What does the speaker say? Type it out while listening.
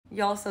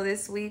Y'all, so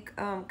this week,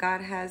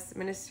 God has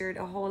ministered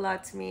a whole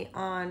lot to me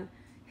on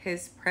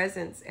his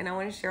presence. And I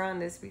want to share on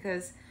this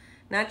because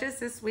not just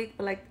this week,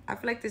 but like I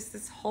feel like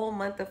this whole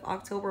month of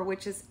October,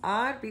 which is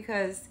odd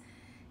because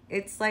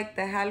it's like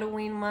the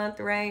Halloween month,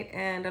 right?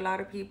 And a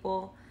lot of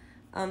people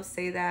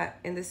say that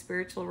in the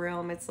spiritual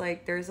realm, it's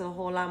like there's a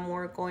whole lot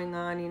more going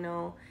on,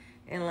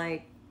 and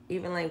like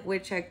even like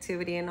witch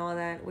activity and all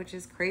that, which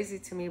is crazy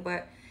to me.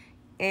 But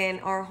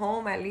in our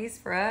home, at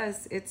least for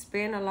us, it's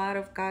been a lot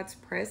of God's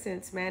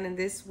presence, man. And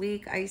this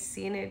week I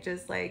seen it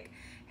just like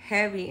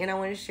heavy. And I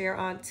want to share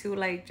on two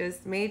like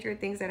just major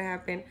things that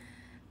happened.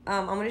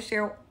 I'm going to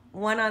share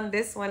one on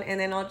this one, and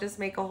then I'll just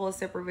make a whole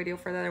separate video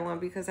for the other one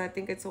because I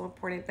think it's so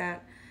important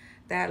that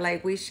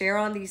like we share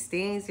on these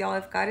things. Y'all,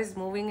 if God is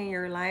moving in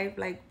your life,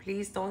 like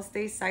please don't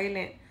stay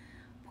silent.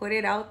 Put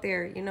it out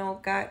there.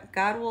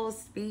 God will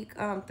speak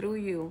through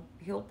you.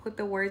 He'll put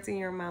the words in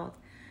your mouth.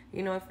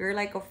 If you're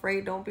like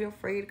afraid, don't be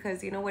afraid,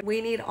 because you know what? We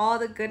need all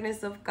the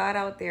goodness of God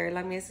out there.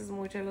 La mies es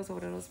mucha, los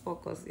obreros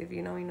pocos. If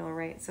you know, you know,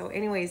 right? So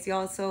anyways,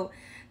 y'all, so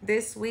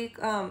this week,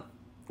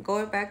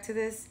 going back to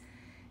this,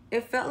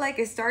 it felt like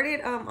it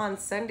started on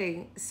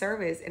Sunday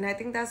service, and I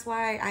think that's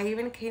why I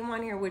even came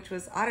on here, which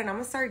was odd. And I'm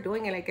gonna start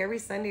doing it like every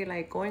Sunday,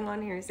 like going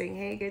on here and saying,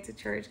 hey, get to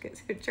church,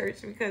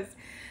 because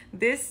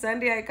this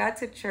Sunday I got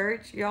to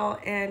church, y'all,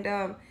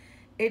 and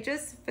it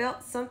just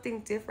felt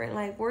something different.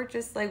 Like we're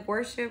just like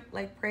worship,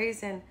 like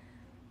praise, and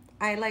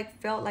I like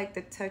felt like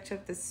the touch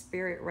of the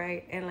spirit,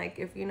 right? And like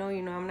if you know,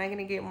 you know. I'm not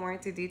gonna get more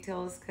into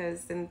details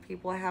because then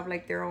people have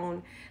like their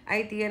own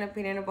idea and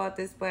opinion about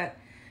this. But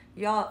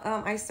y'all,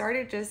 I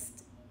started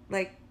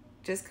like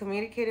just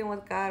communicating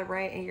with God,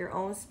 right, in your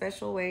own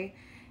special way.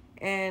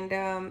 And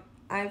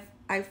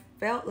I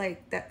felt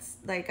like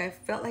I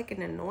felt like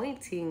an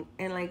anointing,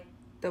 and like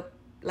the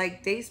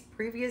like days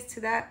previous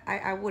to that,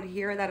 I would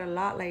hear that a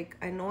lot, like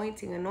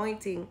anointing.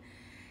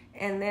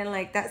 And then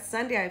like that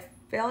Sunday I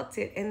felt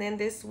it, and then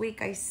this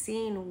week I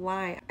seen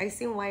why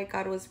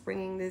God was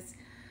bringing this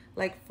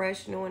like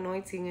fresh new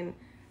anointing. And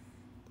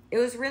it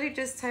was really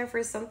just time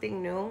for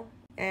something new,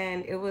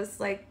 and it was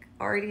like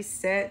already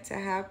set to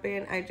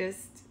happen. I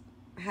just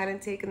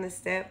hadn't taken the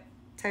step,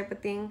 type of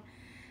thing.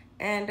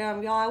 And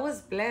y'all, I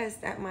was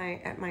blessed at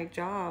my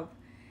job,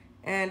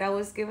 and I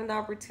was given the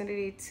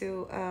opportunity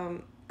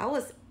to I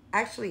was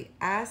actually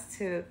asked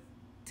to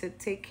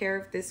take care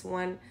of this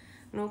one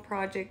new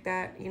project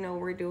that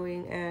we're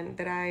doing, and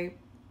that I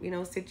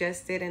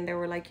suggested. And they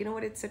were like, you know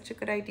what, it's such a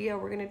good idea,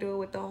 we're gonna do it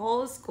with the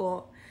whole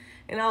school.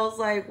 And I was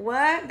like,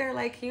 what? They're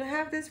like, can you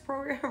have this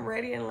program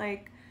ready in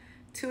like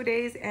 2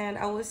 days? And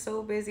I was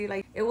so busy,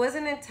 like it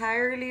wasn't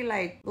entirely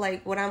like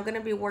what I'm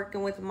gonna be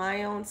working with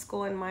my own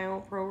school and my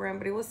own program,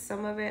 but it was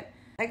some of it.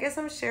 I guess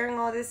I'm sharing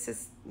all this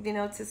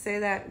to say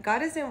that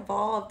God is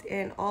involved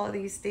in all of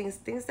these things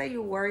that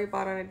you worry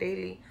about on a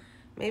daily,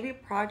 maybe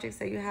projects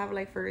that you have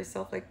like for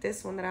yourself, like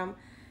this one that I'm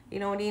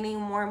needing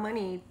more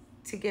money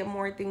to get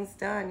more things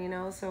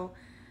done. So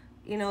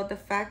the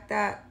fact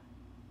that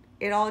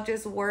it all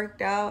just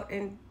worked out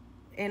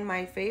in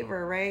my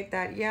favor, right?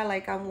 That yeah,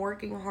 like I'm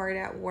working hard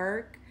at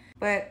work,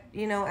 but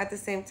at the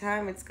same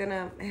time it's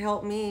gonna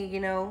help me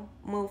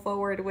move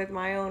forward with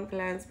my own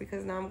plans,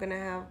 because now I'm gonna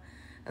have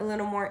a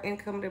little more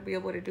income to be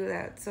able to do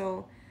that.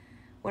 So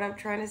what I'm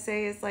trying to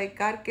say is like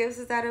God gives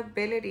us that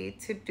ability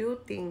to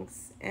do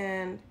things.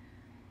 And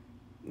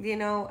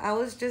I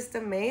was just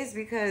amazed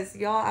because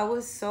y'all, I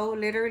was so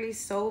literally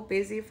so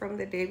busy from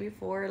the day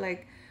before,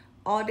 like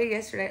all day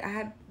yesterday. I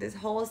had this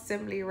whole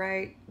assembly,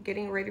 right,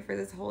 getting ready for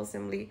this whole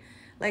assembly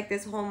like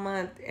this whole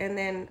month. And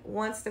then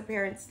once the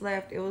parents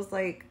left, it was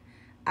like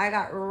I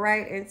got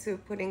right into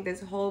putting this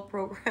whole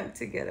program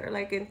together,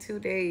 like in 2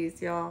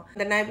 days, y'all.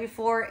 The night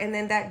before, and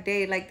then that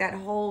day, like that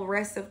whole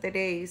rest of the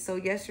day. So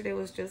yesterday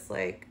was just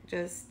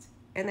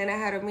and then I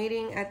had a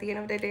meeting at the end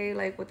of the day,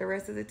 like with the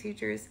rest of the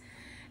teachers.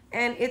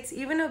 And it's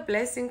even a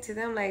blessing to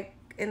them, like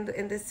in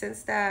the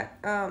sense that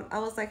I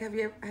was like, have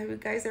you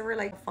guys ever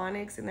like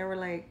phonics? And they were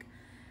like,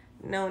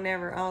 no,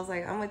 never. I was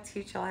like, I'm gonna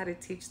teach y'all how to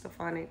teach the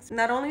phonics,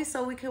 not only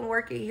so we can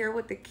work it here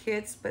with the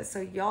kids, but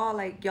so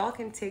y'all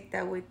can take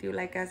that with you,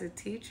 like as a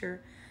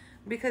teacher.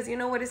 Because you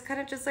know what, it's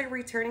kind of just like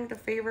returning the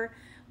favor.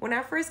 When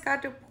I first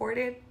got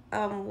deported,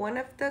 one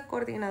of the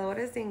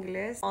coordinadores de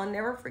inglés, I'll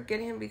never forget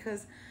him,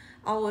 because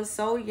I was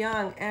so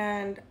young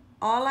and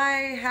all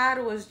I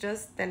had was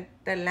just the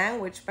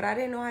language, but I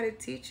didn't know how to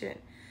teach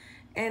it.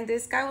 And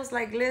this guy was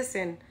like,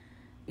 listen,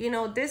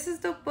 this is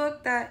the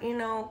book that,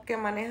 que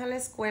maneja la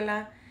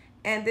escuela,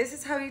 and this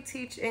is how you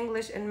teach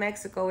English in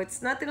Mexico.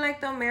 It's nothing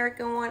like the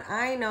American one.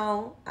 I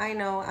know.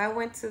 I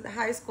went to the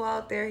high school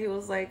out there. He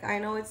was like, I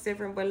know it's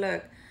different, but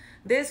look,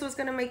 this was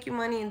going to make you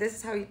money, and this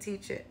is how you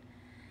teach it.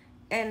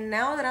 And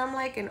now that I'm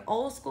like an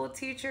old school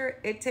teacher,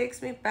 it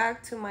takes me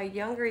back to my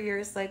younger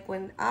years, like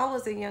when I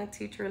was a young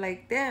teacher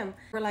like them.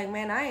 We're like,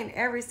 man, I ain't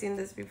ever seen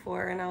this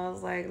before. And I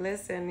was like,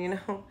 listen,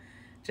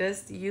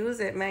 just use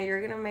it, man. You're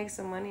going to make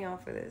some money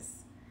off of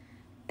this.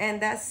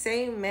 And that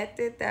same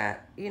method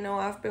that,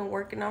 I've been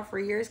working on for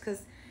years,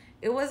 because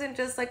it wasn't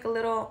just like a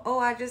little, oh,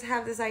 I just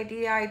have this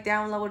idea, I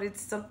downloaded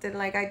something,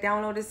 like I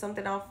downloaded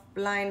something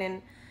offline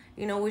and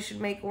we should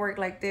make work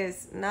like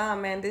this. Nah,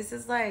 man, this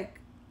is like,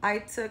 I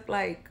took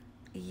like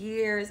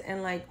years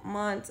and like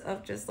months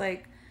of just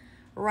like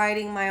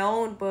writing my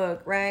own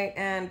book, right?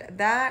 And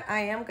that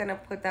I am gonna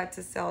put that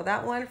to sell,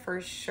 that one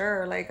for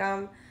sure. Like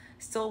I'm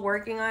still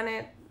working on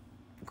it.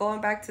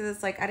 Going back to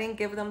this, like I didn't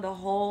give them the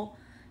whole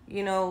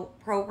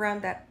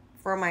program that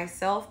for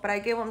myself, but I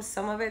gave them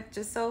some of it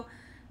just so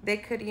they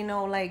could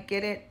like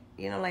get it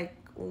like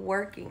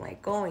working,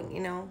 like going.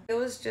 It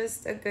was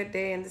just a good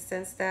day in the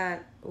sense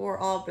that we're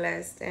all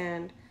blessed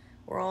and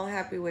we're all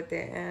happy with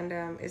it, and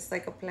it's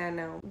like a plan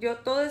now. Yo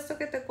todo esto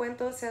que te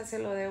cuento, o sea, se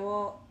lo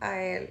debo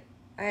a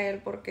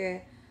él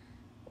porque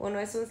uno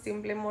es un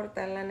simple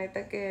mortal, la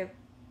neta que,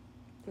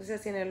 o sea,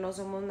 sin él no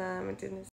somos nada, ¿me entiendes?